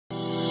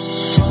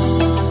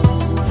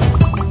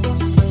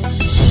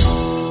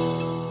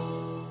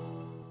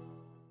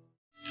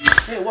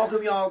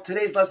welcome y'all.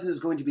 Today's lesson is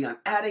going to be on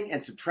adding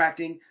and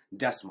subtracting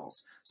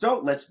decimals. So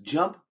let's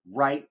jump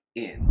right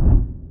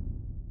in.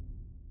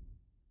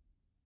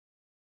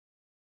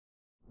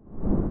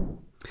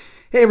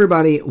 Hey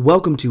everybody,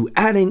 welcome to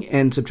Adding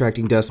and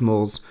Subtracting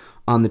Decimals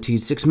on the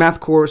TEAS math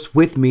course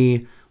with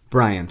me,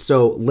 Brian.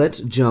 So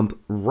let's jump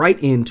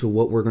right into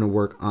what we're going to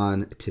work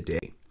on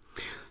today.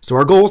 So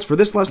our goals for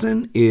this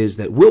lesson is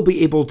that we'll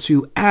be able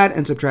to add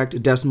and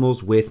subtract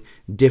decimals with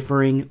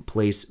differing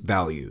place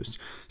values.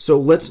 So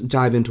let's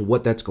dive into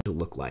what that's going to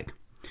look like.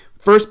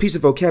 First piece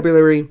of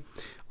vocabulary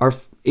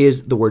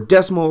is the word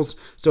decimals.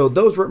 So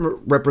those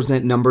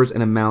represent numbers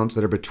and amounts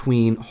that are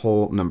between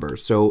whole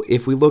numbers. So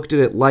if we looked at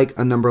it like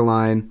a number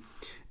line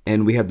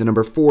and we had the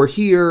number 4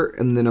 here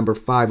and the number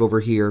 5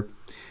 over here,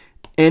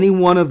 any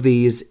one of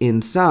these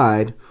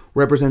inside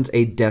represents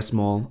a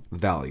decimal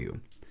value.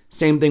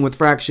 Same thing with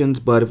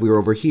fractions, but if we were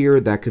over here,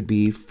 that could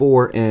be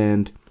 4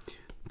 and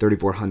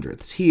 34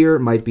 hundredths. Here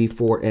might be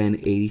 4 and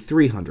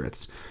 83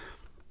 hundredths.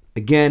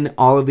 Again,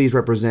 all of these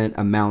represent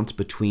amounts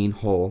between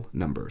whole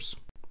numbers.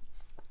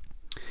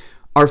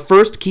 Our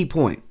first key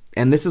point,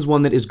 and this is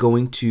one that is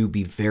going to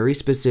be very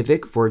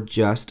specific for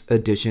just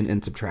addition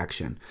and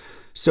subtraction.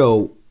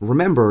 So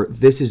remember,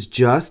 this is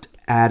just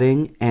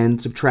adding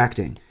and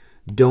subtracting.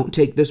 Don't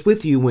take this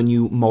with you when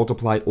you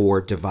multiply or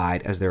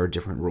divide, as there are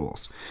different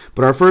rules.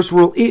 But our first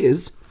rule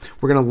is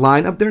we're going to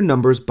line up their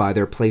numbers by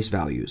their place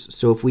values.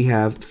 So if we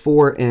have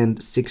 4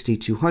 and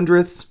 62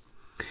 hundredths,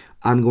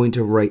 I'm going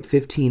to write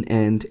 15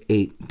 and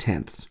 8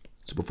 tenths.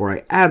 So before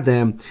I add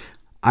them,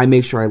 I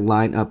make sure I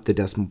line up the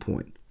decimal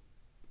point.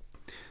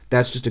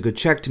 That's just a good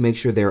check to make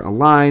sure they're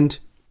aligned.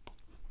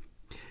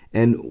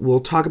 And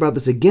we'll talk about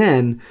this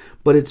again,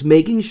 but it's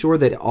making sure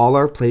that all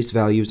our place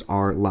values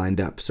are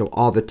lined up. So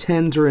all the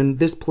tens are in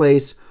this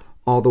place,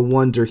 all the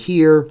ones are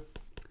here,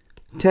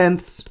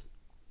 tenths,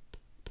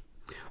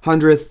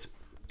 hundredths,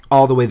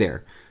 all the way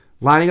there.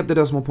 Lining up the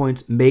decimal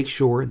points, make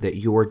sure that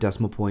your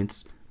decimal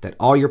points, that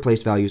all your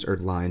place values are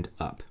lined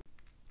up.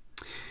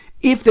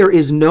 If there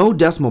is no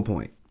decimal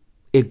point,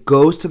 it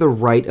goes to the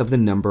right of the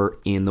number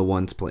in the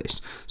ones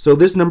place. So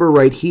this number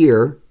right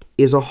here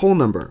is a whole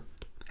number.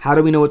 How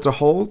do we know it's a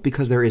whole?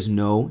 Because there is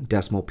no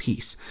decimal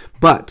piece.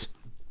 But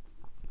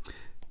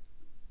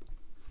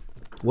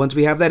once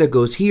we have that, it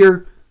goes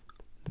here.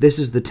 This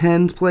is the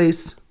tens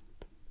place,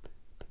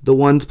 the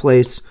ones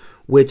place,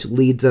 which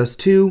leads us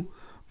to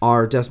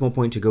our decimal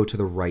point to go to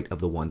the right of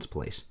the ones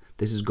place.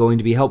 This is going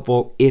to be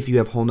helpful if you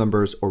have whole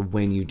numbers or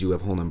when you do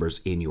have whole numbers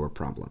in your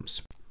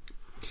problems.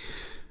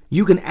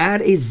 You can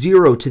add a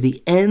 0 to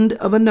the end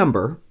of a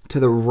number to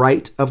the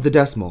right of the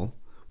decimal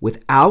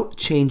without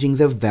changing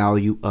the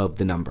value of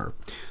the number.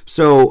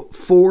 So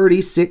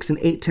 46 and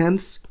 8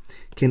 tenths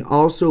can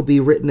also be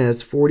written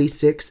as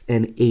 46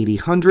 and 80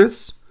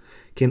 hundredths,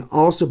 can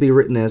also be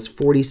written as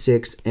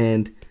 46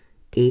 and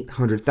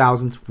 800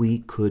 thousandths. We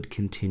could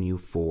continue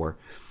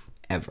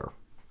forever.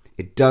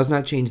 It does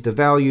not change the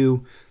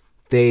value.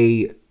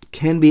 They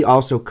can be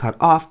also cut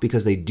off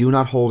because they do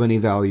not hold any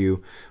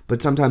value,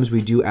 but sometimes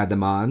we do add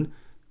them on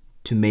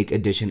to make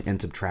addition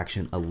and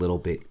subtraction a little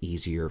bit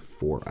easier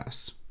for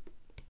us.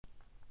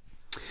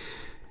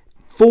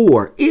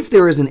 4, if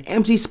there is an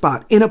empty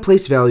spot in a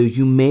place value,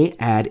 you may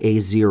add a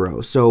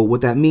 0. So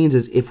what that means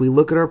is if we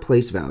look at our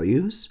place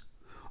values,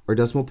 our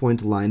decimal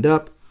points lined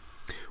up,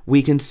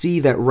 we can see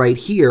that right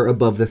here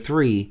above the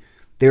 3,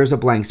 there's a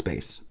blank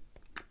space.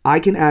 I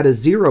can add a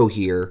 0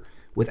 here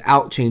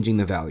without changing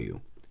the value.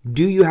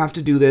 Do you have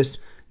to do this?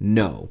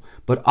 No.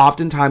 But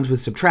oftentimes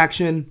with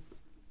subtraction,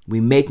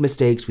 we make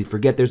mistakes, we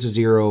forget there's a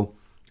 0,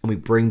 and we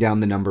bring down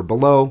the number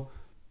below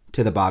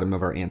to the bottom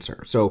of our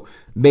answer. So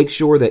make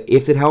sure that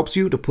if it helps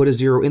you to put a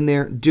 0 in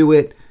there, do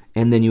it,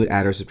 and then you would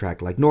add or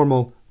subtract like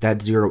normal.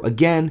 That 0,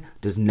 again,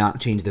 does not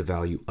change the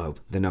value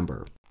of the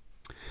number.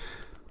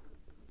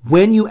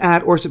 When you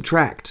add or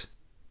subtract,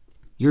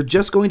 you're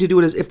just going to do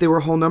it as if they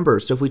were whole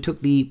numbers. So if we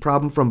took the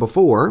problem from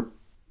before,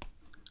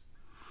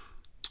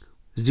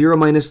 0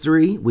 minus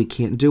 3, we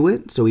can't do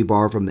it, so we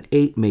borrow from the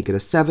 8, make it a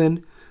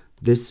 7.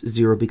 This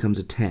 0 becomes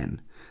a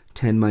 10.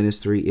 10 minus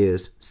 3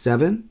 is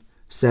 7.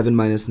 7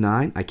 minus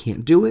 9, I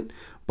can't do it.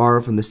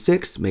 Borrow from the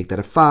 6, make that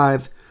a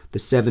 5. The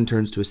 7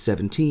 turns to a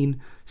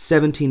 17.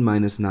 17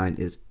 minus 9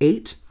 is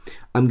 8.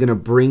 I'm going to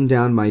bring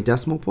down my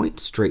decimal point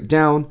straight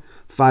down.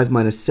 5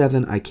 minus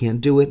 7, I can't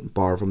do it.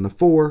 Borrow from the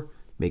 4,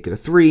 make it a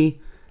 3.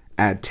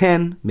 Add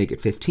 10, make it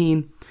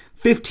 15.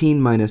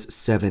 15 minus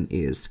 7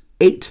 is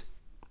 8.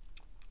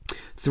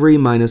 3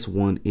 minus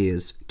 1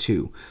 is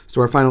 2.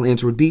 So our final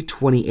answer would be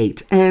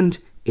 28 and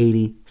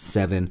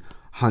 87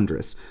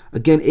 hundredths.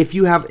 Again, if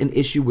you have an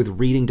issue with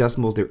reading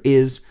decimals, there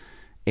is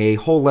a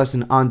whole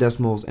lesson on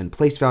decimals and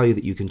place value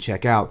that you can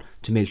check out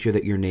to make sure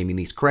that you're naming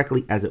these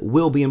correctly, as it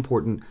will be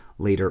important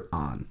later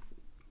on.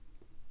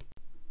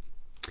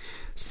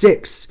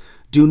 6,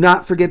 do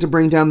not forget to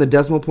bring down the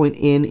decimal point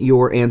in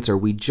your answer.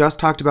 We just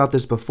talked about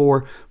this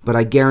before, but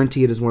I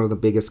guarantee it is one of the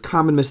biggest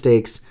common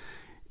mistakes.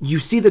 You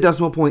see the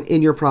decimal point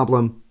in your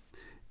problem.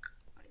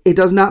 It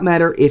does not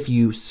matter if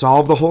you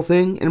solve the whole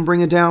thing and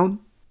bring it down,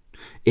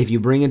 If you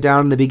bring it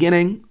down in the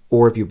beginning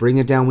or if you bring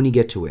it down when you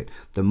get to it,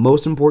 the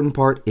most important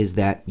part is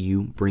that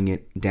you bring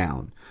it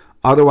down.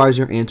 Otherwise,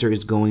 your answer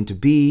is going to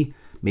be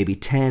maybe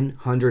 10,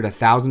 100,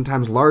 1,000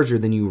 times larger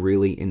than you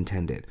really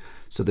intended.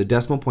 So the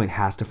decimal point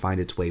has to find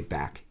its way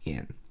back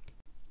in.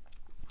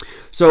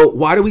 So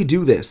why do we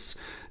do this?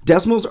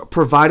 Decimals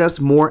provide us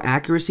more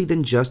accuracy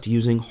than just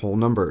using whole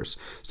numbers.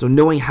 So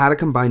knowing how to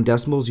combine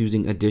decimals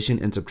using addition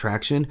and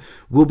subtraction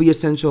will be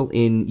essential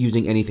in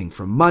using anything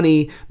from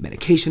money,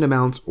 medication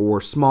amounts,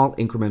 or small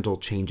incremental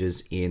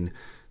changes in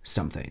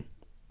something.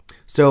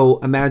 So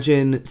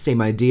imagine, same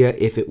idea,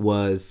 if it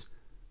was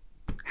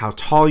how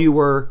tall you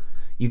were.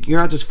 You're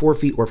not just 4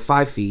 feet or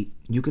 5 feet.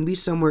 You can be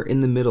somewhere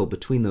in the middle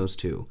between those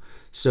two.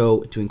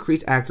 So to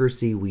increase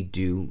accuracy, we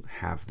do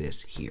have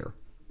this here.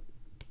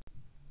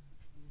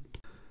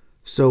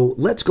 So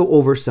let's go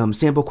over some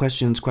sample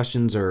questions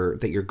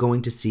that you're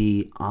going to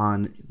see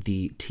on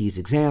the TEAS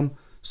exam.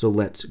 So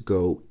let's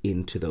go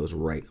into those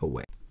right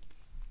away.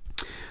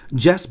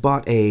 So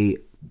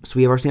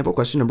we have our sample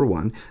question number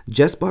 1.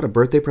 Jess bought a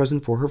birthday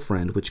present for her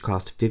friend, which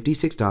cost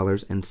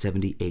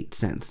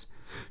 $56.78.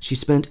 She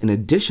spent an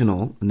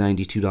additional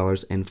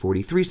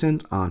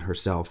 $92.43 on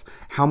herself.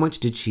 How much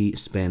did she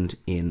spend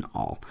in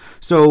all?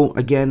 So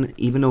again,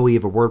 even though we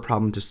have a word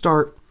problem to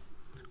start,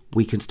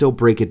 we can still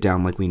break it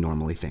down like we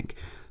normally think.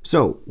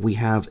 So we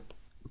have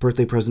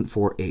birthday present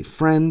for a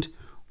friend,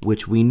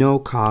 which we know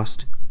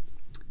cost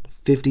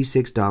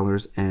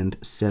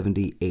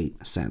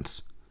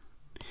 $56.78.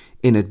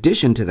 In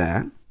addition to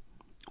that,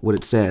 what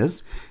it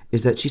says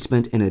is that she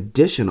spent an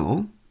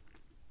additional,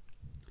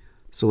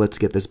 so let's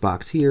get this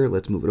box here,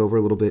 let's move it over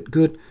a little bit,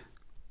 good,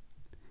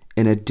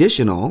 an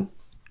additional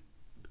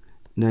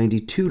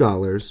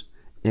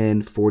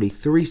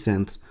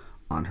 $92.43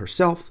 on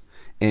herself,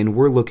 and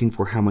we're looking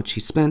for how much she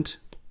spent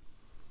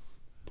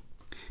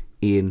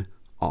in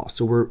all.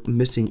 So we're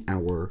missing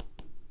our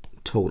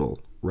total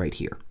right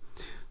here.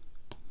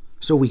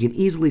 So we can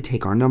easily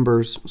take our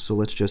numbers, so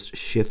let's just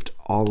shift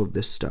all of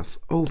this stuff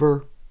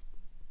over.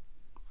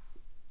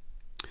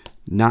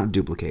 Not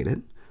duplicate it,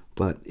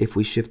 but if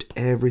we shift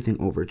everything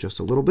over just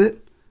a little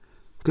bit,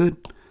 good.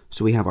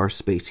 So we have our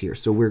space here.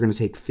 So we're going to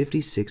take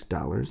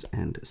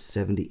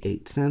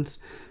 $56.78,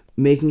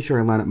 making sure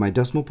I line up my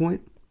decimal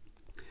point.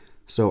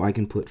 So I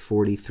can put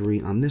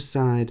 43 on this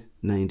side,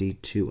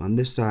 92 on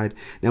this side.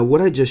 Now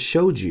what I just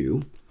showed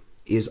you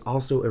is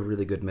also a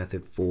really good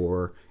method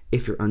for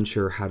if you're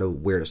unsure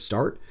where to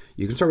start.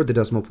 You can start with the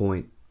decimal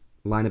point,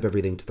 line up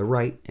everything to the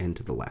right and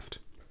to the left.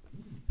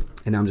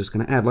 And now I'm just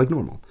going to add like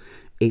normal.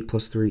 8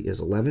 plus 3 is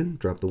 11,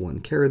 drop the 1,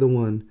 carry the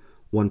 1.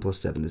 1 plus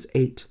 7 is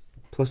 8,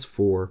 plus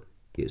 4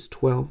 is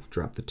 12,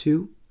 drop the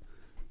 2,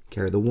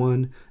 carry the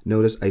 1.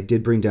 Notice I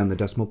did bring down the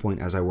decimal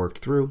point as I worked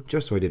through,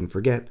 just so I didn't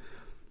forget.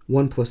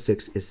 1 plus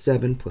 6 is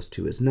 7, plus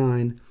 2 is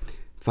 9,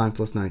 5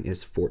 plus 9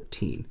 is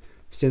 14.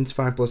 Since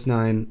 5 plus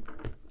 9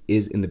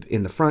 is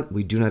in the front,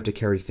 we do not have to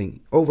carry anything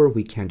over,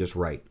 we can just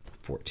write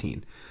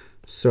 14.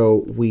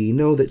 So we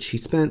know that she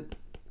spent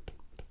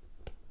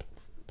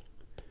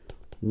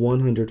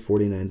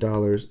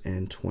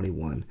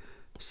 $149.21.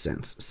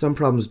 Some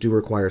problems do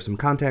require some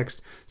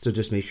context, so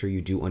just make sure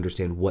you do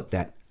understand what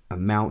that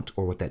amount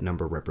or what that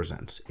number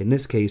represents. In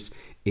this case,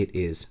 it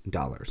is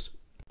dollars.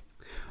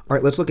 All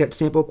right, let's look at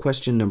sample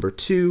question number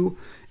 2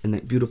 and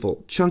that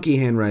beautiful chunky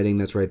handwriting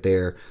that's right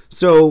there.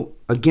 So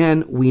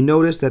again, we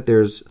notice that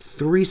there's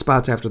 3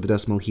 spots after the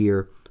decimal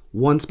here,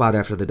 1 spot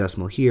after the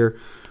decimal here,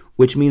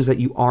 which means that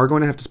you are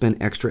going to have to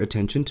spend extra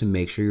attention to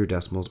make sure your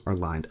decimals are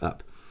lined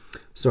up.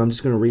 So I'm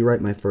just going to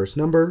rewrite my first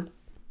number.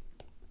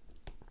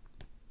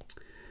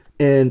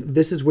 And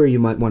this is where you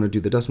might want to do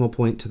the decimal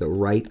point. To the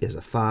right is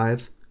a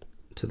 5.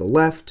 To the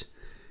left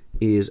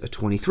is a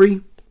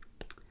 23.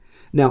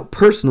 Now,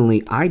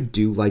 personally, I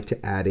do like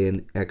to add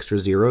in extra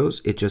zeros.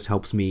 It just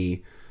helps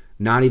me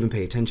not even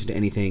pay attention to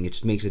anything. It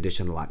just makes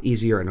addition a lot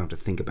easier. I don't have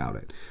to think about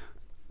it.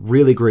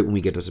 Really great when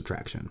we get to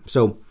subtraction.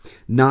 So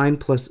 9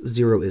 plus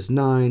 0 is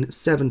 9.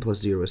 7 plus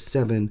 0 is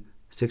 7.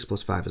 6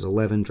 plus 5 is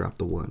 11. Drop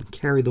the 1.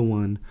 Carry the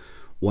 1.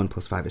 1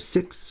 plus 5 is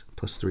 6.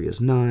 Plus 3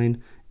 is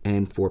 9.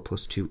 And 4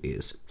 plus 2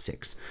 is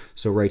 6.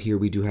 So right here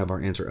we do have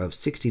our answer of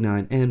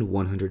 69 and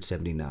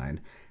 179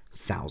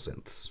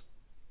 thousandths.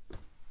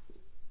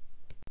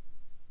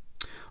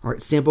 All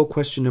right, sample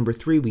question number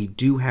 3. We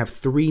do have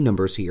 3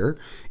 numbers here.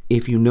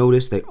 If you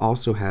notice, they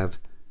also have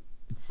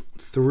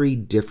 3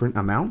 different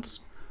amounts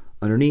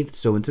underneath.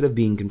 So instead of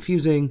being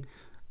confusing,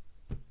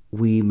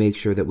 we make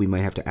sure that we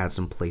might have to add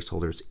some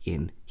placeholders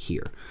in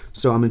here.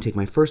 So I'm going to take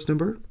my first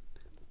number,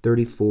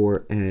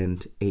 34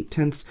 and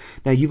 8/10.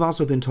 Now, you've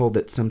also been told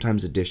that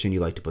sometimes addition,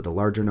 you like to put the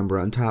larger number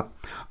on top.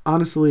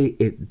 Honestly,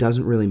 it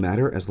doesn't really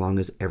matter as long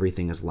as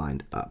everything is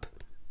lined up.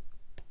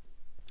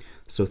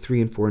 So 3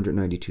 and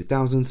 492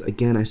 thousandths.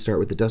 Again, I start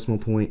with the decimal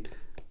point,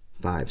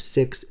 5,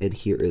 6, and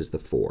here is the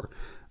 4.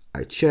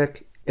 I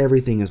check,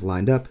 everything is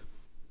lined up.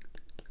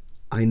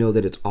 I know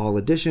that it's all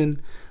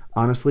addition.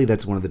 Honestly,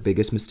 that's one of the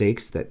biggest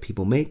mistakes that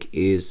people make,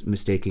 is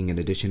mistaking an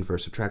addition for a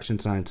subtraction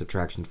sign,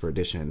 subtraction for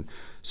addition.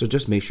 So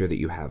just make sure that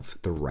you have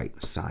the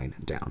right sign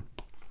down.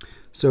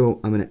 So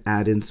I'm going to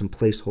add in some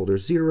placeholder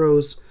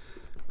zeros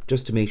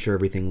just to make sure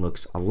everything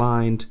looks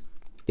aligned.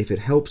 If it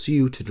helps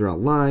you to draw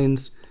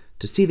lines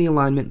to see the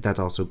alignment, that's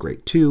also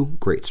great too.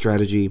 Great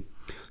strategy.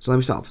 So let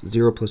me solve.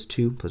 0 plus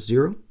 2 plus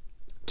 0,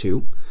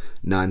 2.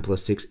 9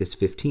 plus 6 is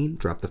 15.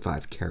 Drop the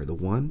 5, carry the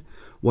 1.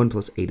 1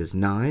 plus 8 is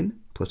 9.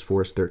 Plus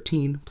 4 is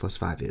 13. Plus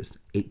 5 is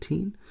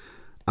 18.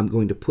 I'm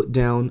going to put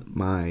down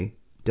my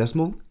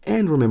decimal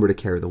and remember to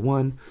carry the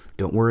 1.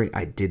 Don't worry,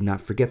 I did not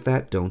forget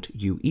that. Don't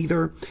you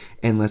either.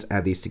 And let's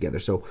add these together.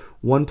 So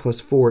 1 plus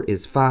 4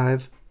 is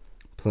 5.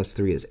 Plus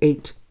 3 is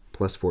 8.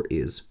 Plus 4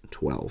 is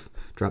 12.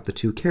 Drop the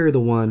 2, carry the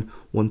 1.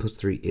 1 plus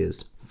 3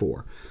 is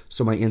 4.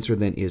 So my answer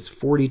then is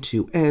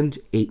 42 and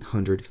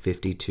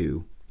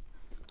 852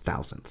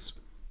 thousandths.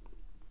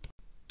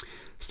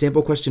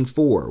 Sample question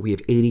 4, we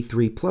have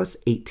 83 plus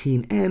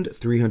 18 and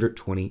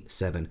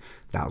 327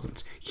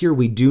 thousandths. Here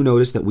we do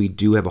notice that we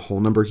do have a whole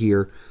number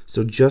here,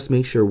 so just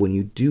make sure when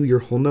you do your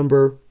whole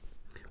number,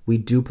 we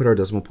do put our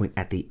decimal point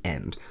at the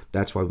end.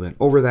 That's why we went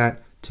over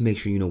that, to make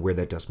sure you know where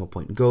that decimal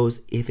point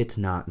goes if it's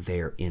not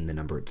there in the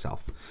number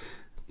itself.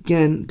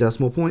 Again,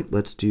 decimal point,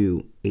 let's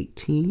do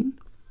 18,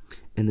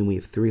 and then we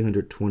have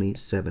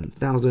 327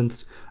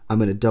 thousandths. I'm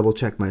going to double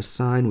check my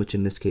sign, which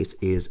in this case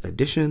is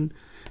addition,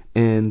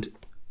 and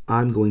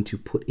I'm going to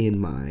put in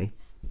my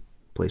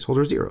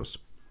placeholder zeros.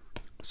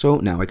 So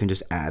now I can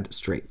just add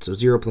straight. So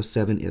 0 plus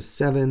 7 is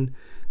 7,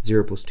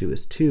 0 plus 2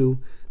 is 2,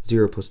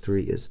 0 plus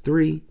 3 is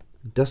 3,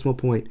 decimal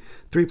point,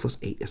 3 plus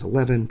 8 is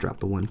 11, drop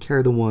the 1,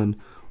 carry the 1,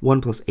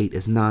 1 plus 8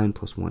 is 9,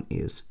 plus 1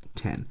 is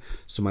 10.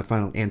 So my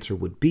final answer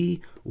would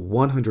be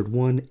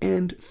 101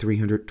 and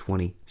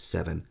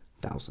 327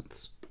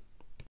 thousandths.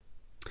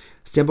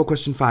 Sample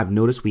question 5,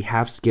 notice we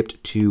have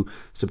skipped to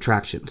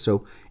subtraction.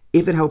 So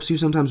if it helps you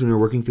sometimes when you're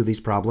working through these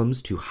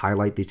problems to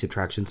highlight the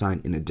subtraction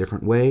sign in a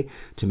different way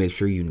to make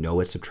sure you know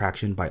it's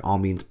subtraction, by all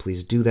means,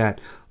 please do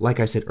that. Like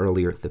I said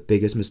earlier, the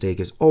biggest mistake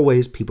is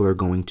always people are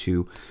going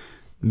to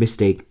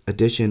mistake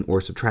addition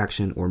or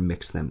subtraction or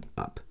mix them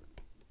up.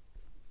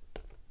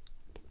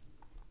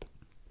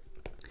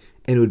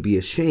 And it would be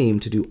a shame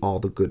to do all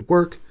the good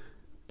work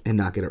and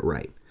not get it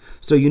right.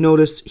 So you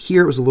notice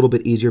here it was a little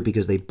bit easier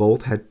because they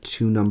both had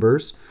 2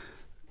 numbers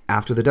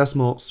after the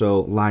decimal,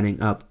 so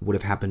lining up would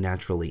have happened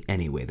naturally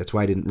anyway. That's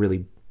why I didn't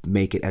really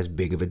make it as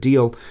big of a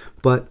deal,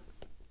 but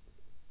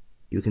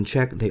you can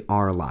check they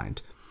are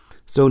aligned.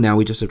 So now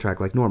we just subtract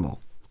like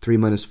normal. 3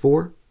 minus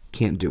 4,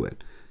 can't do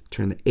it.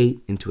 Turn the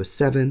 8 into a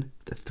 7,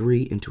 the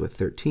 3 into a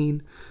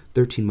 13.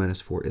 13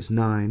 minus 4 is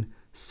 9.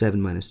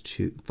 7 minus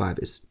 5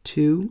 is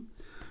 2.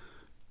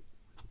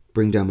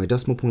 Bring down my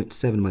decimal point.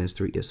 7 minus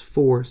 3 is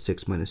 4.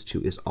 6 minus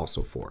 2 is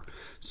also 4.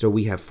 So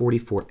we have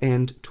 44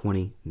 and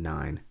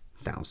 29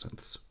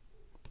 thousandths.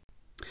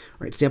 All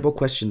right, sample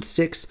question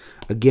 6.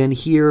 Again,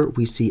 here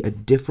we see a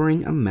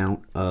differing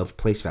amount of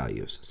place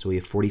values. So we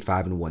have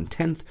 45 and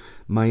 1/10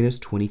 minus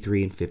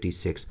 23 and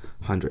 56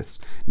 hundredths.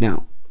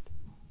 Now,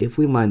 if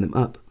we line them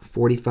up,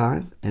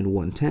 45 and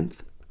 1/10,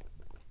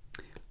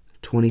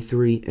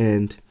 23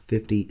 and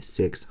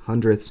 56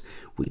 hundredths,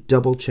 we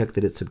double check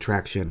that it's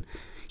subtraction.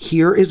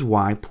 Here is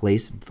why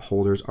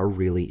placeholders are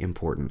really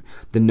important.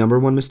 The number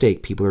one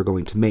mistake people are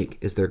going to make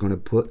is they're going to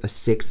put a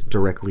 6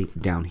 directly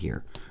down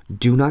here.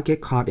 Do not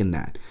get caught in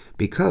that,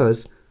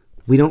 because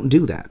we don't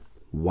do that.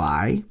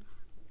 Why?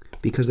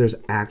 Because there's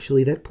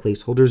actually that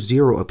placeholder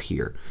 0 up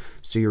here.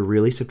 So you're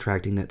really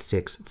subtracting that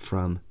 6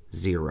 from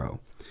 0.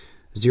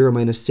 0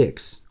 minus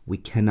 6, we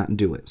cannot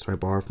do it. So I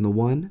borrow from the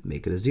 1,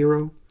 make it a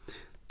 0.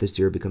 This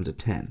 0 becomes a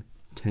 10.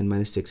 10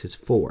 minus 6 is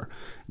 4.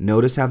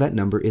 Notice how that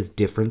number is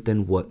different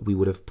than what we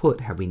would have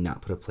put had we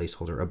not put a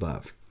placeholder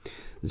above.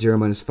 0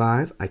 minus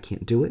 5, I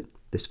can't do it.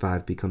 This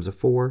 5 becomes a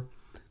 4.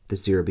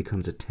 This 0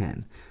 becomes a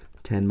 10.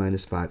 10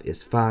 minus 5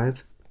 is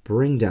 5.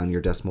 Bring down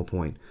your decimal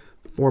point.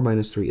 4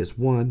 minus 3 is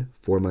 1.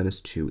 4 minus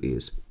 2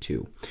 is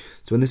 2.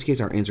 So in this case,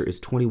 our answer is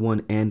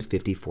 21 and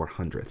 54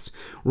 hundredths.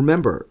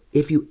 Remember,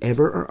 if you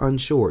ever are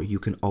unsure, you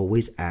can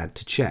always add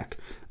to check.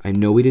 I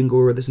know we didn't go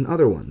over this in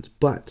other ones,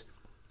 but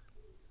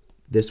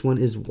this one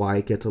is why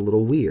it gets a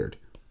little weird.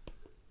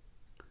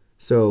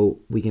 So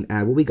we can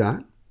add what we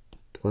got,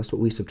 plus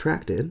what we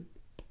subtracted,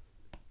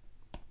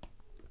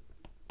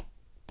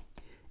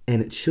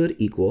 and it should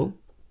equal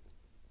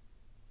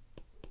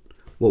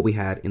what we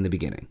had in the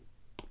beginning.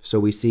 So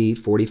we see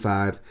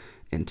 45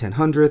 and 10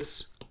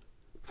 hundredths,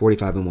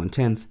 45 and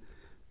 1/10,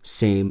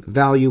 same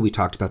value. We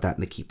talked about that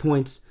in the key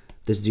points.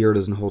 This 0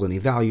 doesn't hold any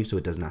value, so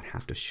it does not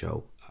have to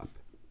show up.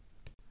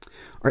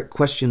 All right,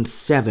 question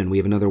 7. We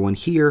have another one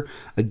here.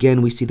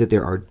 Again, we see that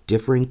there are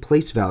differing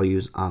place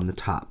values on the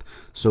top.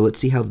 So let's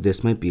see how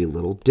this might be a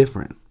little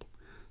different.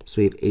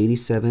 So we have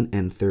 87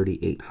 and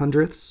 38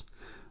 hundredths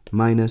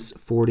minus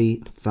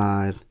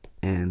 45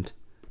 and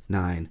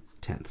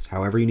 9/10.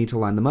 However you need to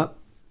line them up,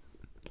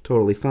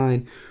 totally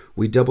fine.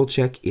 We double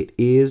check it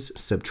is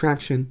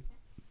subtraction.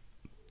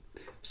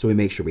 So we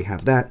make sure we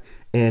have that.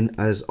 And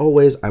as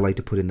always, I like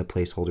to put in the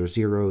placeholder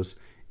zeros.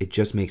 It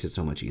just makes it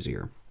so much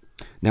easier.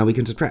 Now we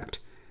can subtract.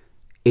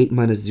 8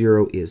 minus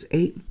 0 is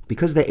 8.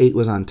 Because the 8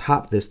 was on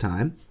top this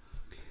time,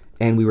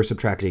 and we were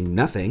subtracting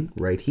nothing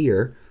right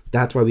here,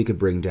 that's why we could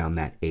bring down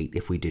that 8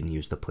 if we didn't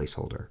use the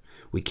placeholder.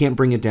 We can't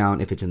bring it down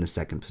if it's in the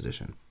second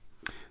position.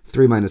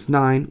 3 minus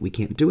 9, we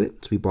can't do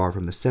it, so we borrow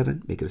from the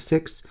 7, make it a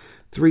 6.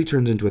 3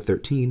 turns into a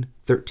 13.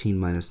 13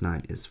 minus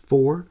 9 is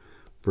 4.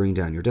 Bring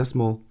down your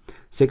decimal.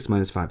 6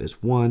 minus 5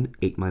 is 1.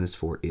 8 minus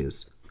 4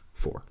 is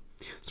 4.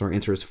 So our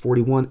answer is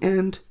 41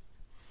 and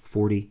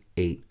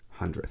 48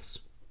 hundredths.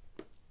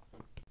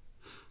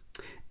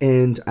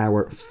 And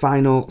our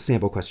final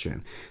sample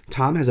question.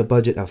 Tom has a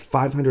budget of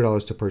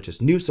 $500 to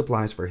purchase new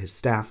supplies for his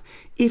staff.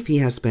 If he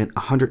has spent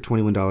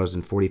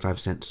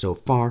 $121.45 so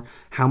far,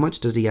 how much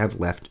does he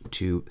have left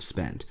to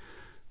spend?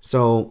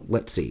 So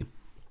let's see.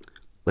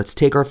 Let's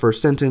take our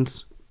first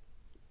sentence.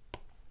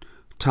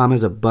 Tom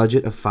has a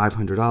budget of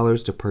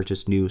 $500 to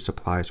purchase new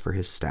supplies for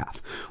his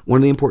staff. One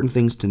of the important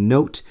things to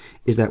note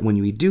is that when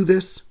we do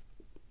this,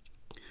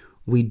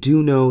 we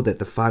do know that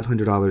the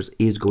 $500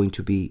 is going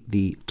to be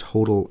the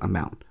total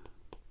amount.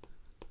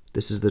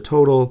 This is the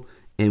total,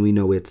 and we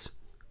know it's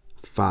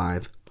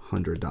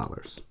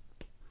 $500.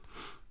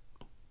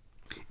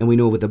 And we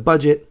know with a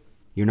budget,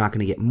 you're not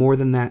going to get more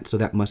than that, so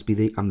that must be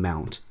the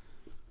amount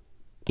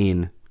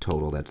in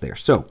total that's there.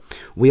 So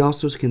we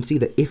also can see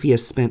that if he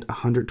has spent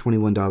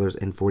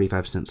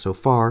 $121.45 so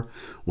far,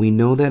 we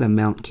know that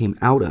amount came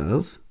out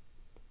of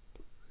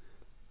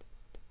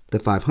the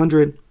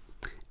 500,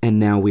 and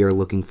now we are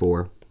looking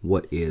for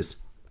what is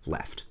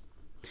left.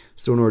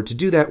 So in order to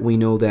do that, we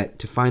know that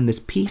to find this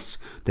piece,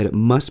 that it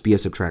must be a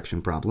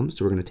subtraction problem.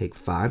 So we're going to take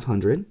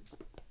 500,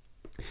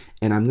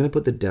 and I'm going to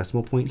put the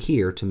decimal point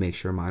here to make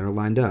sure mine are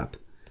lined up.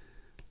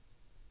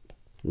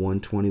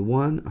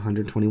 121,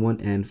 121,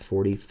 and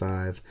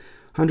 45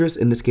 hundredths.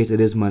 In this case,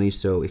 it is money,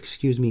 so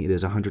excuse me, it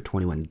is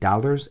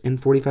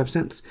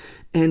 $121.45,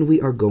 and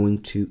we are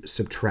going to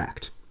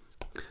subtract.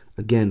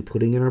 Again,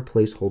 putting in our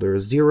placeholder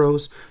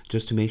zeros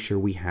just to make sure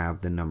we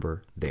have the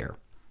number there.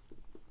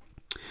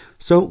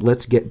 So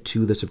let's get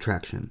to the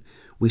subtraction.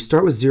 We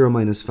start with 0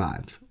 minus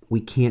 5. We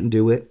can't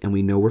do it, and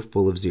we know we're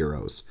full of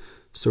zeros.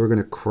 So we're going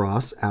to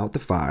cross out the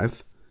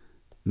 5,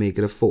 make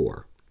it a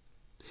 4.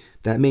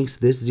 That makes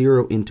this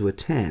 0 into a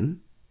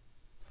 10,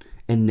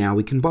 and now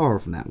we can borrow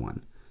from that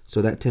one. So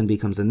that 10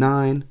 becomes a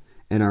 9,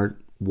 and our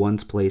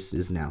ones place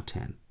is now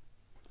 10.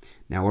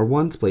 Now our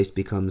ones place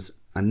becomes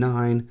a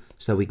 9,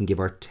 so we can give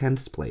our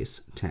tenths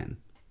place 10.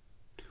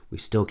 We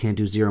still can't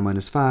do 0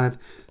 minus 5,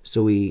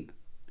 so we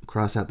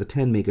cross out the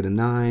 10, make it a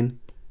 9,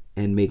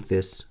 and make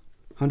this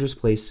hundredths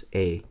place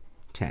a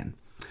 10.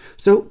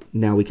 So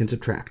now we can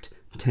subtract.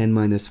 10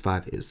 minus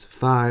 5 is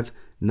 5,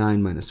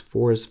 9 minus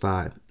 4 is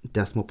 5,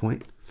 decimal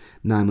point.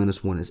 9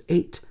 minus 1 is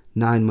 8,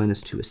 9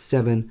 minus 2 is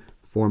 7,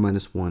 4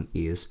 minus 1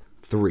 is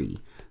 3.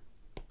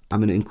 I'm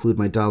going to include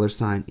my dollar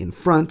sign in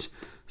front,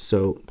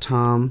 so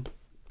Tom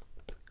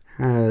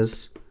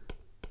has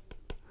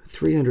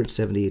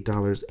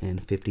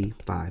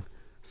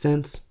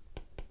 $378.55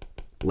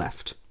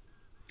 left.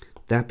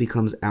 That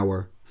becomes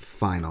our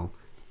final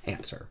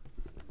answer.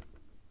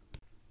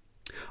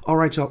 All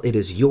right, y'all, it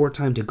is your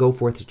time to go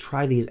forth to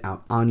try these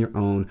out on your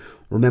own.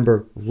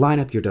 Remember, line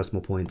up your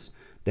decimal points.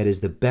 That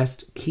is the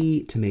best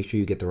key to make sure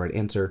you get the right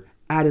answer.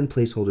 Add in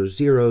placeholder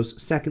zeros,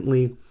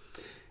 secondly.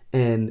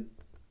 And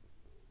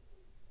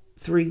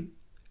 3,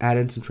 add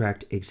and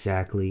subtract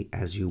exactly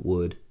as you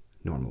would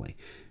normally.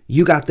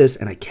 You got this,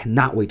 and I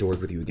cannot wait to work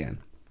with you again.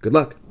 Good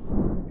luck.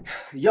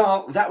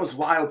 Y'all, that was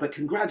wild, but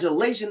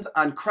congratulations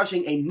on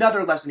crushing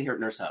another lesson here at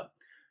Nurse Hub.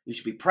 You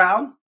should be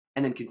proud,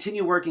 and then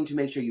continue working to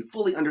make sure you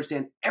fully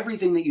understand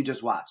everything that you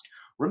just watched.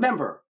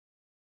 Remember,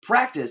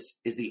 practice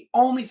is the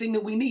only thing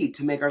that we need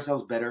to make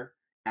ourselves better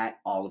at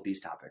all of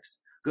these topics.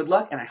 Good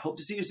luck, and I hope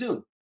to see you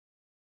soon.